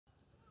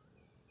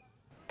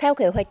Theo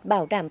kế hoạch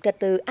bảo đảm trật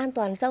tự an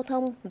toàn giao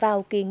thông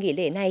vào kỳ nghỉ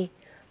lễ này,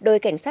 đội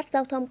cảnh sát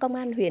giao thông công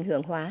an huyện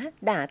Hướng Hóa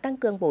đã tăng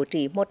cường bố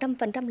trí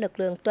 100% lực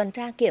lượng tuần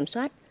tra kiểm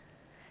soát.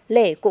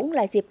 Lễ cũng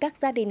là dịp các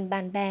gia đình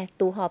bạn bè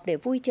tụ họp để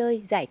vui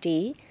chơi, giải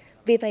trí,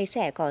 vì vậy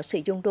sẽ có sử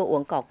dụng đồ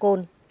uống có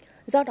cồn.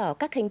 Do đó,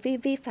 các hành vi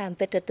vi phạm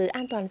về trật tự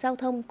an toàn giao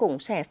thông cũng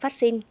sẽ phát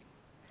sinh.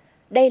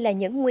 Đây là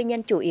những nguyên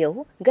nhân chủ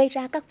yếu gây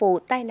ra các vụ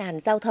tai nạn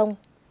giao thông.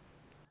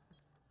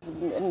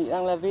 Anh nghĩ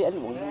rằng là vì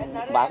anh uống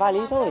vài ly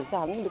thôi, sao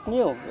không được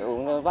nhiều,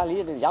 uống vài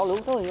ly để giao lưu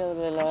thôi,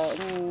 là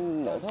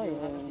anh nữa thôi,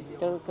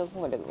 chứ không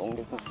phải được uống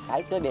được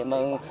say chưa để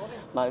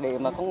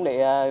mà không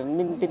để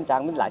mình tình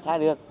trạng mình lái xe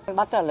được.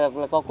 Bắt là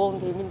có cồn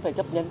thì mình phải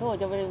chấp nhận thôi,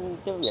 cho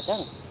biết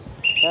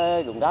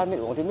rằng đúng ra mình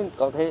uống thì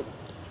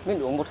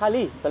mình uống 1-2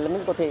 ly, là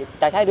mình có thể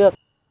chạy xe được.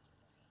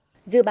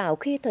 Dự báo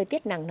khi thời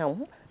tiết nắng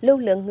nóng, lưu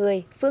lượng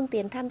người, phương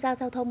tiện tham gia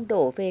giao thông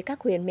đổ về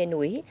các huyện miền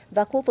núi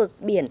và khu vực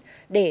biển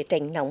để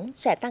tránh nóng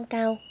sẽ tăng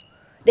cao.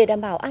 Để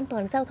đảm bảo an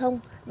toàn giao thông,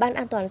 Ban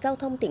An toàn giao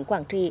thông tỉnh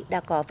Quảng Trị đã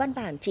có văn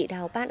bản chỉ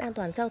đạo Ban An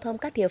toàn giao thông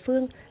các địa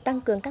phương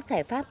tăng cường các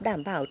giải pháp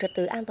đảm bảo trật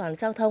tự an toàn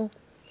giao thông.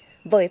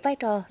 Với vai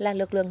trò là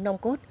lực lượng nòng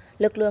cốt,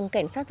 lực lượng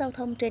cảnh sát giao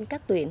thông trên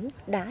các tuyến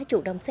đã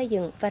chủ động xây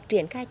dựng và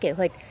triển khai kế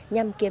hoạch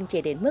nhằm kiềm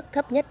chế đến mức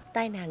thấp nhất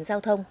tai nạn giao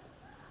thông.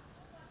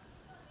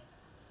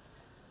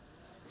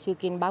 Sự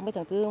kiện 30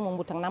 tháng 4, mùng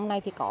 1 tháng 5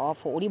 này thì có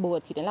phố đi bộ ở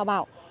thị trấn Lao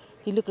Bảo.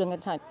 Thì lực lượng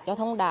cảnh sát giao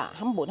thông đã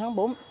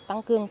 24/24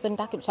 tăng cường tuần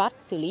tra kiểm soát,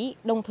 xử lý,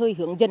 đồng thời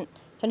hướng dẫn,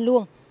 phân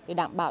luồng để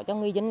đảm bảo cho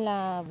người dân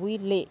là vui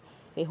lễ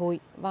hội,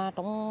 và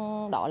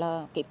trong đó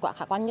là kết quả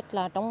khả quan nhất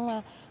là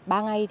trong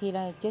 3 ngày thì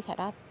là chưa xảy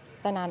ra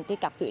tai nạn trên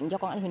các tuyến do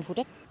công an huyện phụ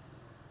trách.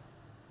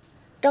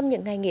 Trong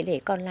những ngày nghỉ lễ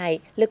còn lại,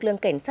 lực lượng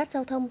cảnh sát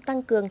giao thông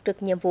tăng cường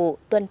trực nhiệm vụ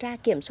tuần tra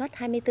kiểm soát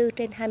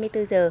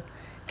 24/24 giờ,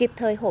 kịp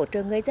thời hỗ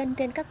trợ người dân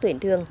trên các tuyến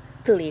đường,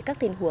 xử lý các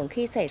tình huống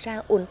khi xảy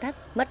ra ùn tắc,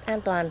 mất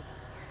an toàn.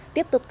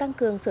 Tiếp tục tăng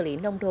cường xử lý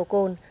nồng độ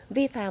cồn,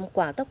 vi phạm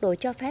quá tốc độ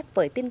cho phép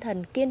với tinh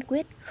thần kiên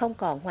quyết không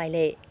có ngoại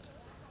lệ.